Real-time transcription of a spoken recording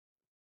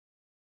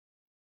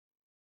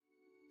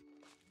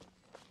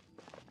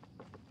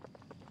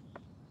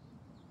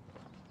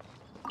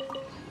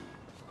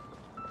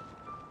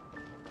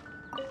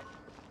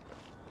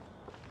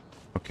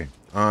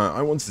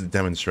I wanted to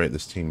demonstrate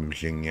this team of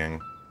Xinyan.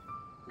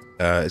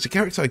 It's a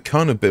character I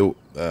kind of built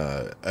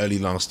early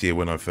last year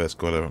when I first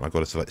got her, and I got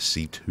her to like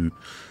C2.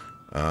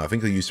 I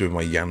think I used her with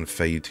my Yan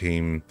Fei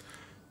team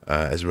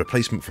as a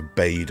replacement for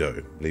Beidou.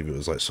 I believe it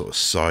was like sort of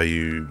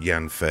Sayu,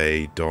 Yan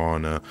Fei,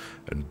 Dana,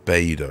 and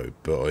Beidou.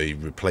 But I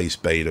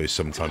replaced Beidou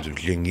sometimes with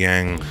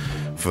Xinyan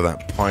for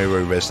that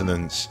pyro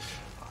resonance.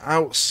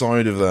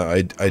 Outside of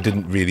that, I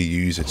didn't really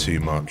use her too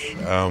much.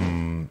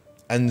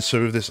 And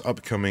so with this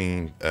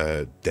upcoming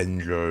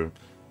Dendro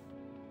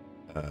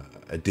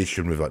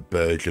edition with like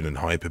Burgeon and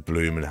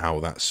Hyperbloom and how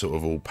that sort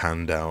of all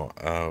panned out,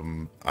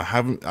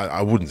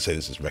 I wouldn't say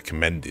this is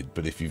recommended,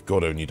 but if you've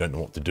got her and you don't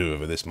know what to do with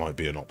her, this might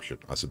be an option,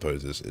 I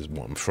suppose, is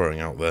what I'm throwing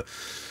out there.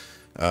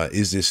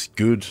 Is this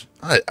good?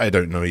 I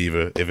don't know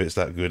either if it's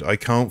that good. I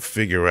can't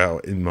figure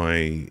out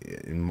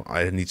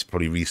I need to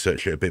probably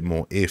research it a bit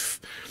more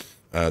if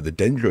the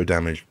Dendro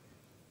damage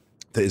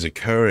that is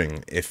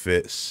occurring, if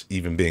it's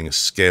even being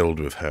scaled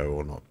with her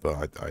or not,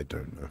 but I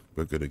don't know.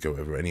 We're going to go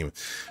over it anyway.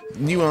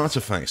 New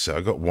artifacts set.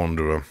 I got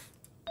Wanderer,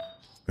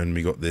 and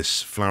we got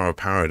this Flower of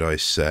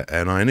Paradise set,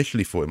 and I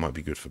initially thought it might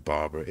be good for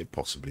Barbara. It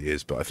possibly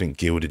is, but I think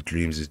Gilded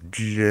Dreams is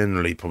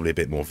generally probably a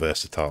bit more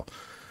versatile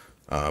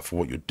for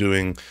what you're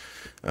doing,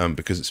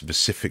 because it's a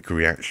specific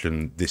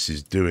reaction this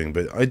is doing.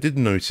 But I did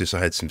notice I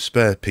had some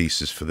spare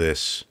pieces for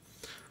this.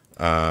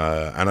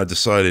 And I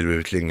decided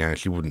with Xinyan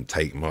she wouldn't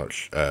take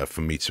much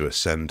for me to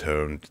ascend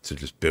her and to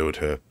just build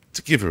her,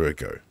 to give her a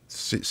go,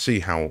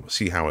 see how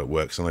it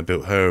works. And I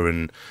built her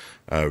and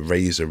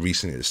Razor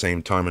recently at the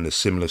same time in a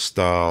similar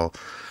style.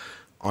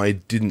 I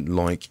didn't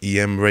like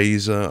EM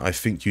Razor. I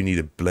think you need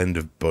a blend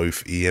of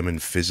both EM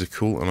and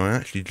physical, and I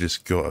actually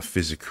just got a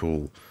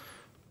physical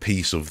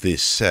piece of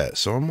this set,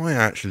 so I might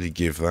actually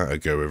give that a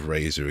go with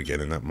Razor again,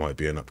 and that might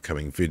be an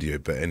upcoming video.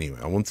 But anyway,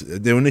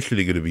 they're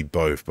initially going to be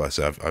both, but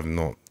I've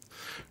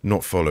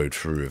not followed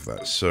through with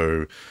that.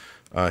 So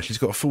she's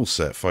got a full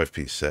set,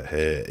 5-piece set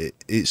here.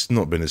 It's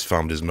not been as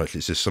farmed as much.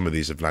 It's just some of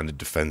these have landed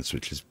defense,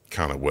 which has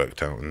kind of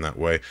worked out in that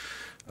way.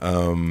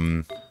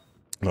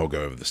 I'll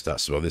go over the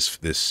stats as well.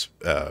 This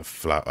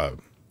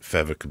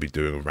Feather could be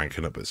doing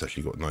ranking up, but it's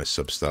actually got nice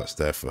substats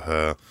there for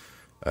her.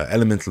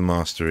 Elemental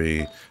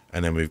Mastery,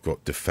 and then we've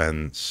got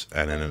Defense,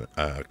 and then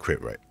a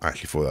crit rate. I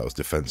actually thought that was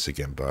Defense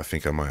again, but I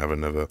think I might have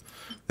another.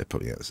 They're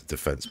putting it as a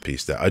Defense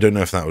piece there. I don't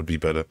know if that would be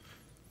better.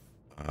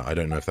 I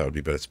don't know if that would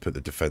be better to put the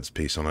defense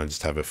piece on and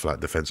just have a flat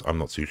defense. I'm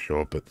not too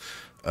sure, but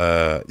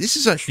this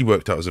has actually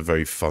worked out as a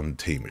very fun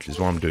team, which is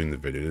why I'm doing the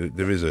video.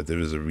 There is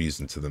a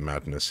reason to the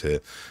madness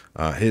here.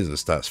 Here's the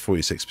stats: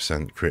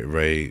 46% crit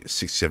rate,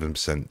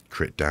 67%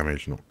 crit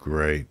damage, not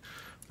great.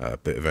 A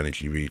bit of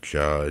energy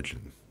recharge.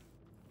 And,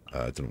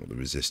 I don't know what the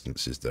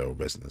resistance is there, or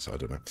resonance. I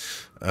don't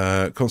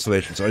know.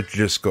 Constellations. I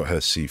just got her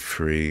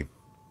C3.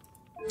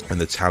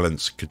 And the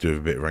talents could do a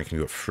bit of ranking.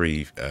 We've got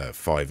 3,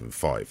 5, and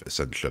 5,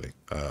 essentially.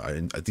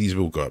 These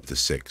will go up to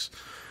 6.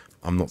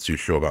 I'm not too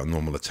sure about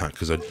normal attack,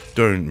 because I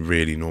don't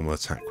really normal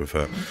attack with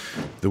her.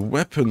 The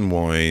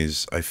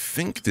weapon-wise, I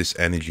think this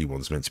energy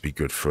one's meant to be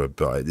good for her,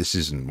 but this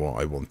isn't what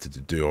I wanted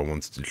to do. I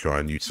wanted to try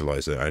and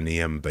utilize an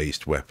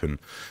EM-based weapon.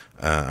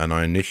 And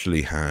I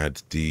initially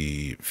had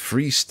the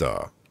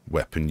 3-star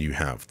weapon you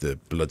have, the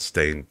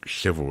Bloodstained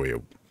Chivalry,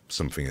 or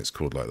something it's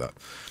called like that.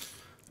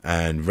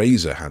 And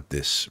Razor had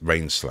this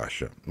Rain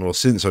Slasher. Well,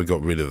 since I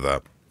got rid of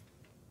that,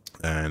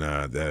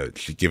 and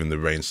she's given the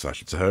Rain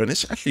Slasher to her, and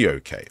it's actually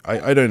okay.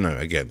 I don't know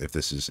again if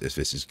this is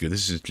good.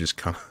 This is just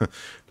kind of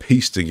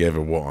pieced together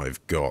what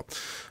I've got,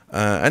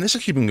 and it's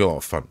actually been a lot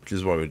of fun, which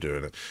is why we're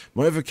doing it.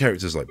 My other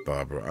characters like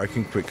Barbara, I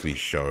can quickly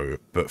show,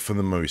 but for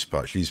the most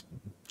part, she's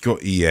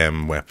got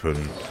EM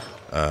weapon,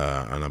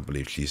 and I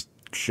believe she's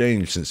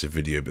changed since the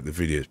video, but the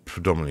video is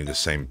predominantly the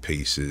same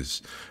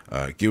pieces.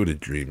 Gilded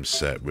Dreams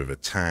set with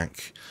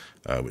attack,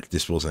 which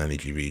this was an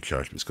energy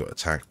recharge, but it's got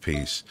attack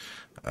piece.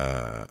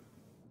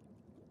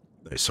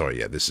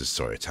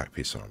 Attack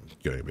piece. So I'm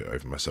going a bit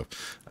over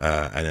myself.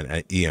 And then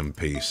an EM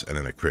piece, and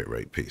then a crit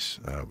rate piece,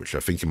 which I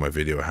think in my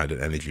video I had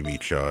an energy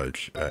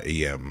recharge,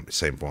 EM,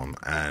 same one,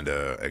 and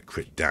a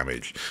crit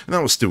damage. And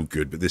that was still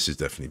good, but this is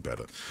definitely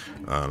better.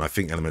 And I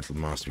think Elemental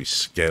Mastery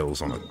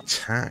scales on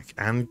attack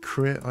and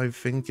crit. I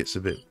think it's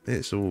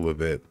all a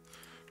bit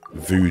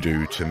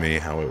voodoo to me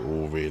how it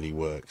all really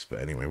works. But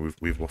anyway,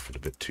 we've waffled a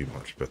bit too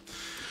much. But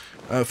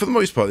for the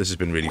most part, this has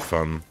been really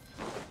fun.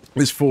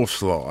 This 4th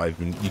slot,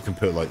 you can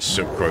put like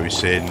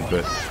sucrose in,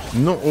 but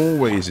not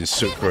always is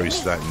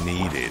sucrose that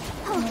needed.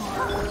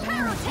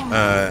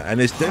 And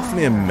there's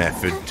definitely a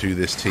method to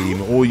this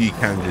team, or you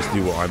can just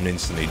do what I'm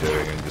instantly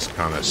doing and just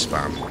kind of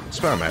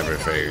spam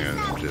everything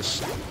and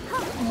just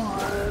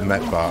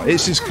met bar.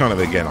 It's just kind of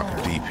again like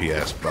a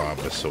DPS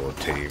Barbara sort of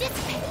team.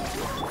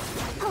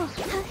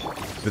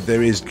 But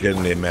there is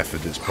generally a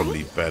method that's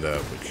probably better,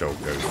 which I'll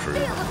go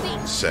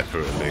through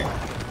separately.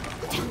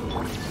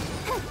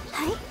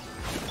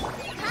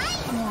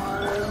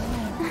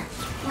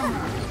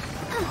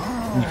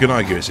 You can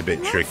argue it's a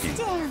bit tricky.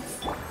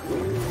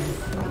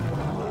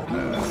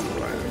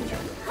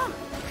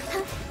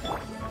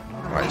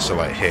 Right, so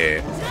like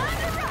here.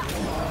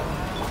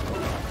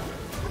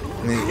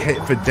 And it hit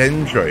for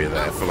Dendro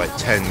there for like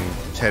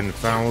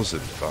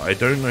 10,000, but I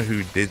don't know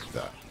who did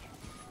that.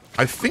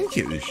 I think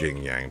it was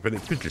Xinyan, but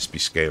it could just be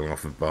scaling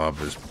off of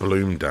Barbara's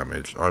bloom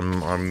damage.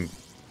 I'm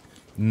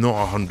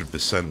not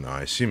 100%.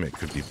 I assume it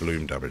could be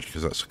bloom damage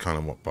because that's kind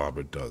of what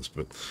Barbara does.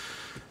 But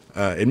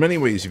in many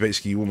ways,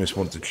 you almost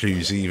want to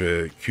choose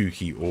either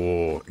Kuki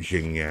or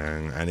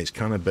Xinyan, and it's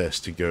kind of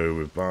best to go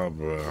with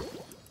Barbara.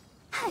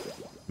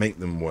 Make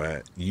them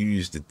wet.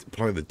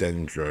 Apply the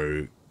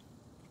Dendro.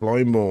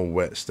 Apply more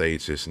wet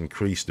status.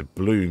 Increase the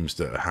blooms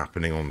that are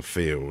happening on the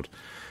field.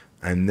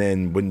 And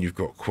then when you've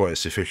got quite a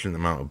sufficient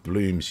amount of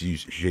blooms,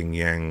 use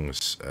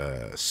Xinyan's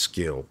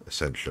skill,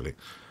 essentially.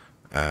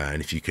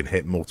 And if you can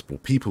hit multiple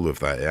people with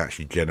that, it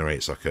actually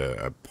generates like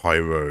a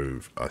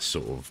pyro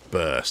sort of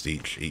burst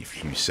each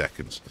few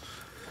seconds.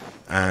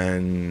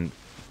 And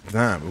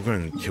that, we're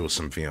going to kill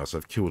something else.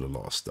 I've killed a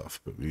lot of stuff,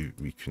 but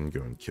we can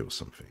go and kill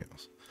something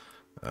else.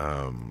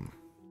 I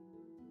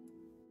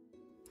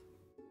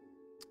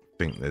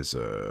think there's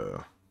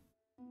a...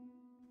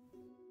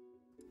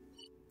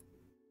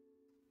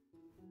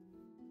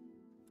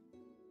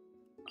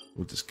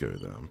 We'll just go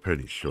there. I'm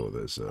pretty sure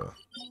there's a...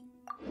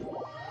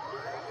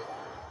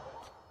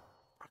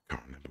 I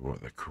can't remember what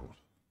they're called.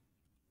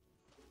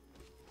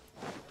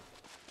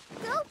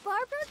 Go,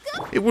 Barbara,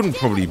 go! It wouldn't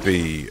probably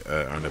be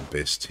an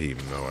Abyss team,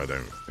 though, I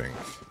don't think.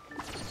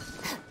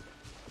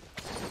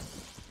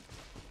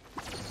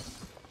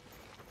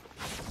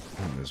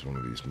 And there's one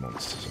of these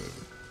monsters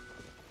over.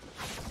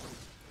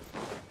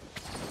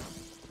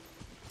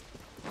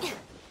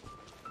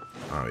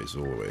 Oh, he's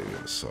all the way the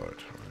other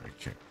side.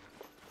 Okay.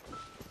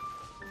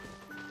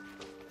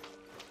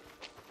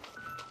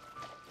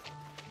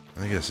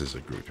 I guess there's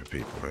a group of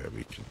people here.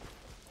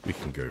 We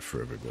can go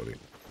for everybody.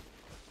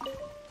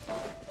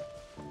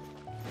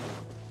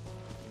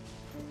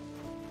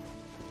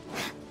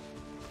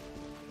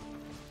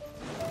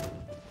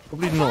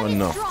 Probably not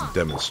enough to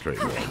demonstrate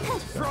what I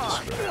want to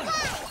demonstrate.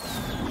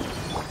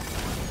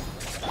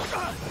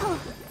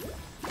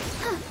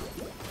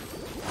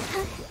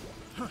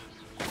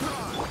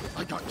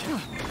 I got you.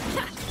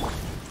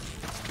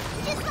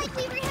 Just like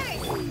we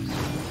rehearsed.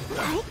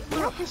 Right?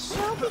 Let the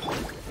show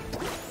begin.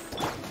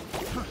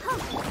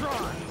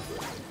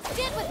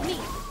 Stand with me.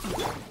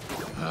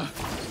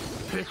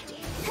 Picked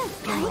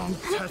the wrong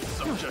test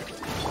subject.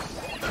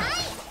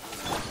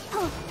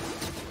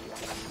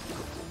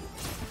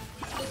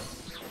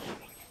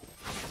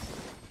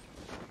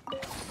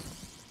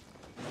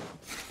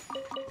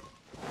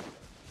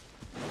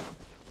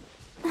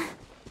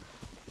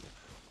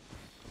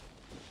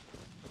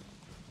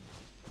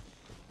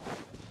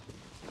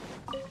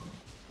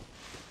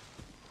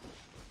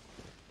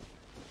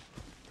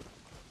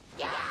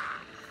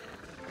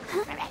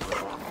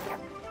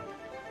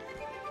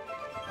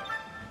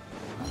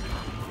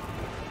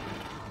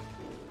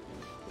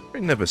 I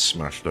never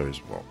smashed those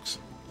rocks.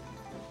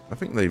 I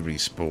think they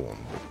respawn.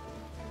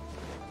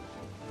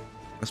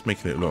 That's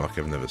making it look like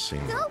I've never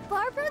seen them. Go,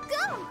 Barbara,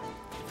 go!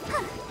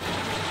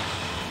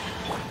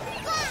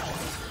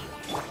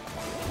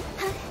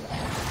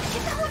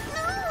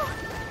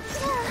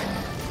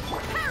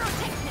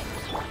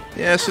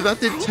 Yeah, so that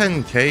did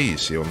 10k, you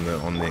see, on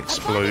the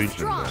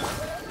explosion there.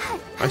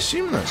 I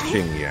assume that's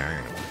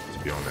Xinyan, to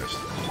be honest.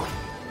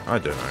 I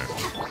don't know.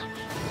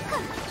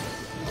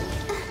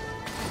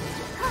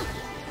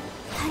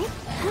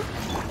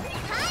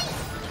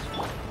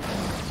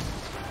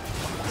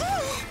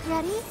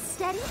 Ready,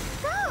 steady,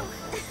 go!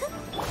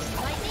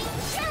 Lightning,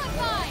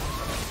 terrified!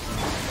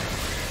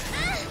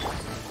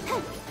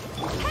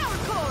 Power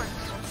core!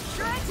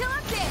 Try till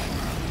I'm dead!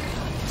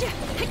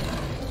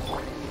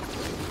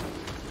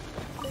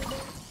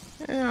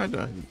 Yeah, I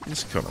don't.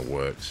 This kind of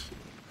works.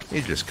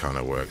 It just kind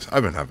of works.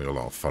 I've been having a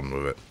lot of fun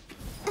with it.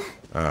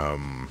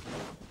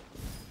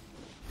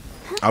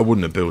 I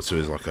wouldn't have built it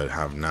as like I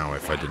have now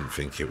if I didn't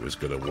think it was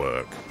going to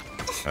work.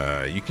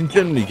 You can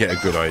generally get a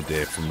good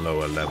idea from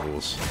lower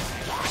levels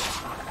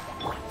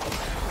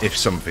if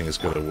something is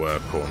going to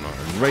work or not.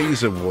 And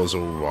Razor was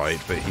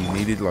alright, but he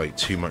needed like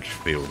too much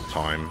field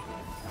time.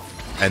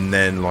 And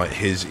then like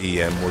his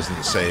EM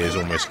wasn't, say, as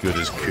almost good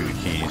as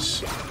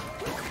Kuki's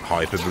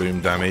Hyper Bloom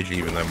damage,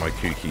 even though my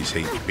Kuki's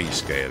HP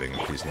scaling,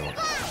 she's not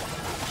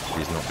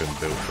been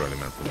built for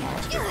Elemental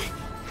Mastery.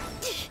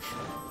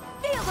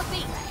 Feel the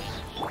beat!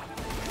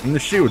 And the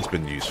shield's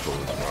been useful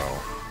as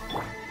well.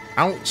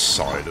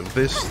 Outside of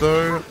this,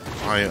 though,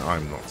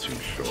 I'm not too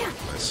sure.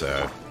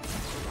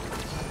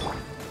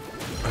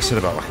 I said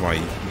about like my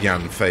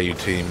Yan Fei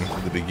team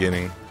at the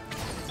beginning.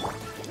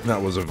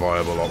 That was a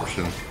viable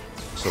option.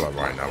 So like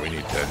right now we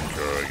need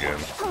Dendro again.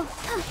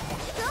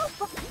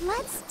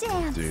 Let's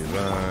dance. Do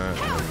that,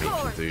 and then we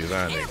can do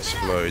that and it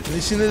explodes. And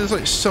you see there's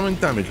like summon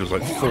damage was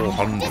like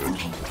 400.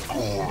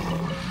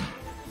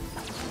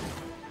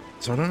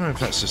 So I don't know if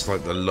that's just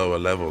like the lower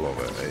level of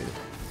it,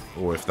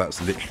 or if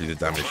that's literally the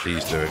damage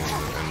she's doing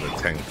and the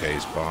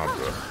 10k's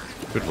Barbara.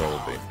 Could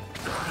well be.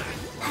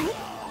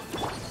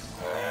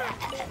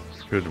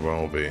 Could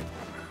well be.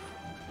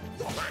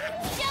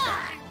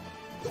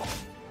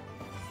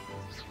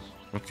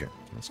 Okay,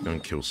 let's go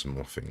and kill some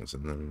more things,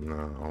 and then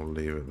I'll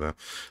leave it there.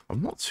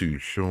 I'm not too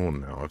sure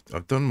now.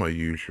 I've done my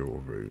usual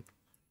route.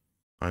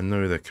 I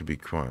know there could be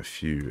quite a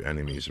few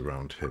enemies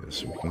around here,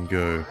 so we can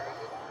go.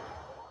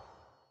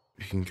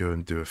 We can go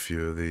and do a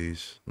few of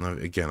these. Now,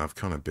 again, I've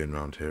kind of been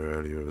around here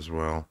earlier as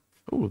well.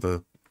 Oh,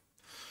 the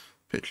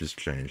picture's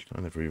changed.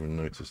 I never even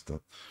noticed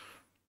that.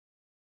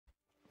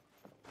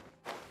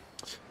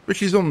 But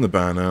she's on the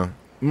banner.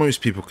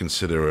 Most people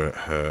consider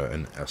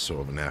her a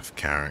sort of an F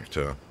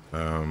character.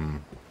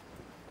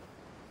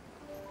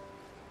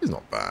 It's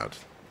not bad.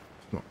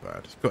 It's not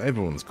bad.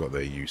 Everyone's got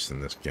their use in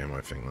this game,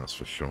 I think, that's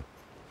for sure.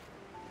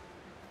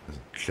 There's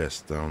a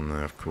chest down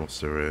there, of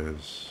course there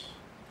is.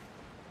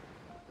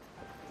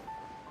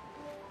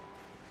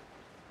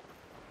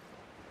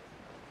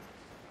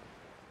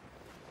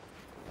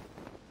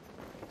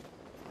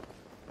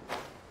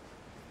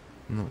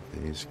 Not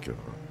these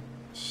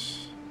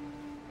guys.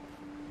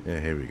 Yeah,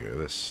 here we go.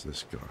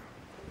 This guy.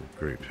 The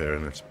group here,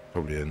 and there's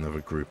probably another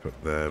group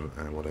up there,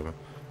 but whatever.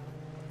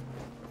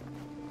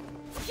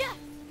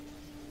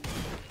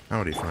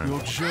 Howdy, friend.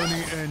 Your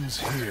journey ends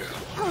here.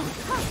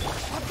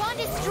 Our bond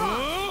is strong.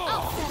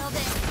 I'll settle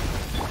this.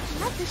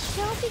 Let the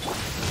show begin.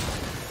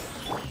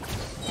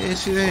 Yeah,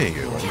 see, there you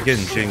go. You're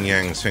getting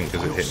Xinyan sync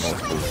because it hit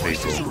multiple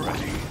people.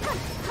 Ready.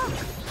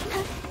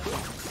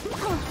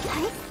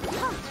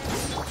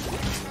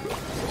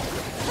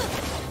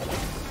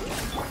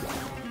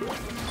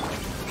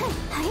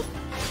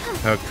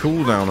 Her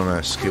cooldown on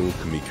her skill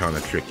can be kind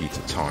of tricky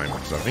to time,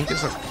 because I think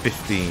it's like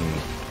 15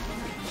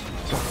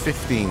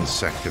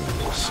 seconds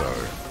or so.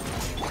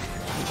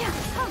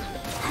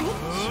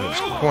 So it's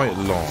quite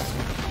long.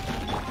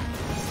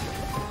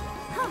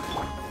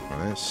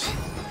 Right, let's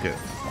get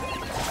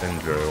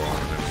Dendro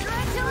on and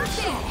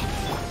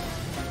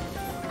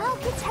I'll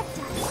protect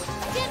us.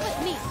 Stand with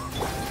me.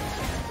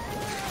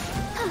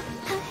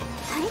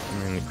 I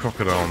mean, the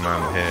Crocodile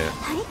Man here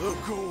The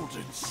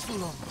golden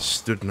slumber.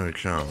 stood no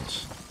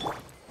chance.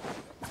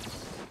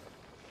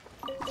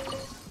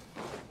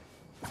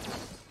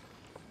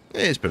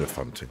 It's been a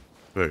fun team.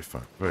 Very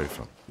fun, very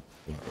fun.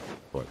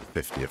 Like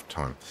the 50th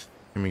time.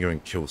 Let me go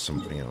and kill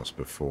something else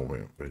before we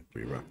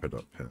wrap it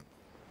up here.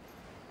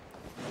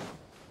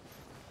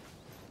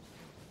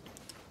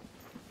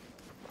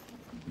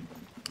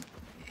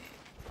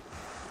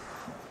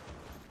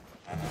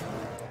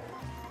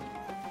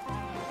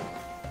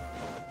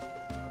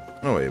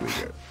 Oh, here we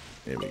go.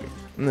 Here we go.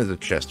 And there's a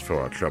chest for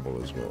our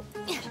trouble as well.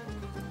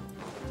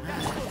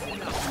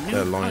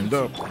 They're lined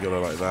up. You gotta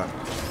like that.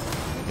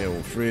 Yeah,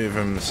 all three of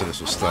them. So this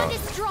will start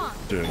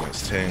doing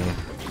its thing,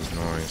 which is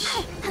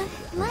nice.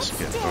 Let's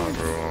get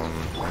Barbara on.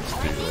 Let's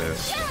do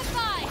this.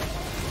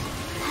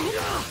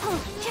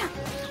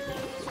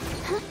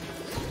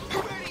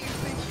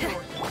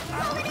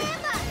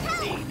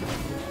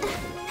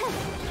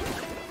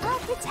 I'll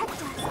protect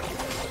us.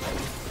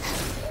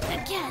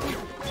 Again.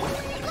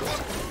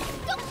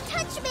 Don't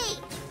touch me.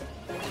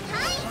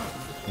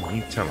 Hi.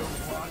 You tell him.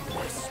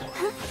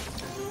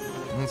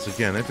 Once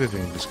again,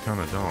 everything just kind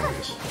of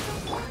dies.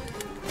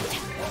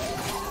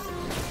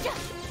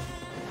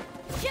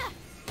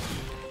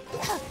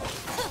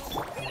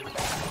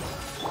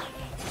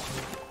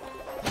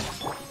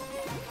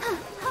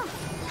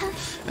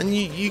 And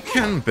you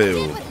can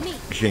build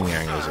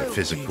Xinyan as a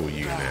physical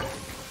unit.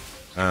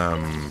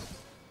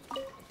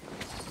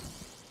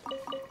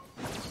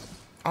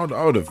 I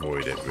would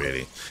avoid it,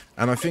 really.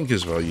 And I think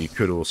as well you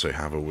could also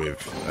have her with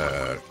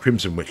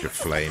Crimson Witch of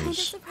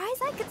Flames.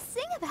 Surprise I could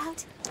sing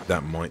about.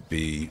 That might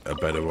be a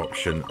better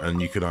option. And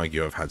you could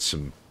argue I've had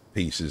some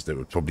pieces that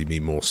would probably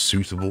be more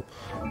suitable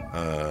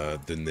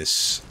than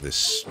this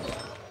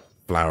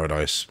Flower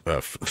of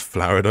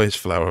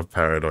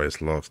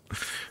Paradise Lost.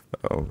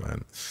 Oh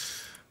man.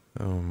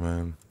 Oh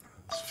man,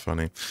 that's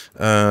funny.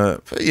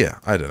 But yeah,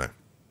 I don't know.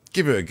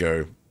 Give it a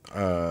go.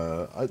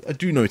 I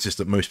do notice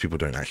that most people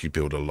don't actually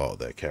build a lot of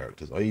their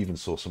characters. I even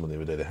saw someone the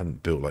other day that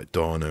hadn't built like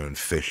Dano and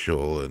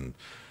Fischl and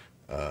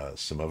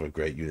some other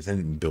great units. They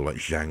didn't build like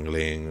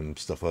Zhangling and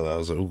stuff like that. I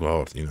was like, oh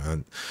god, you know.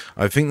 And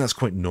I think that's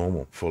quite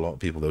normal for a lot of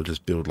people. They'll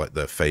just build like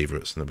their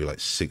favorites, and there'll be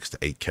like 6 to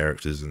 8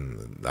 characters,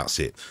 and that's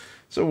it.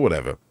 So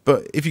whatever.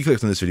 But if you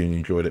clicked on this video and you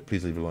enjoyed it,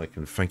 please leave a like,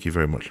 and thank you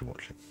very much for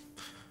watching.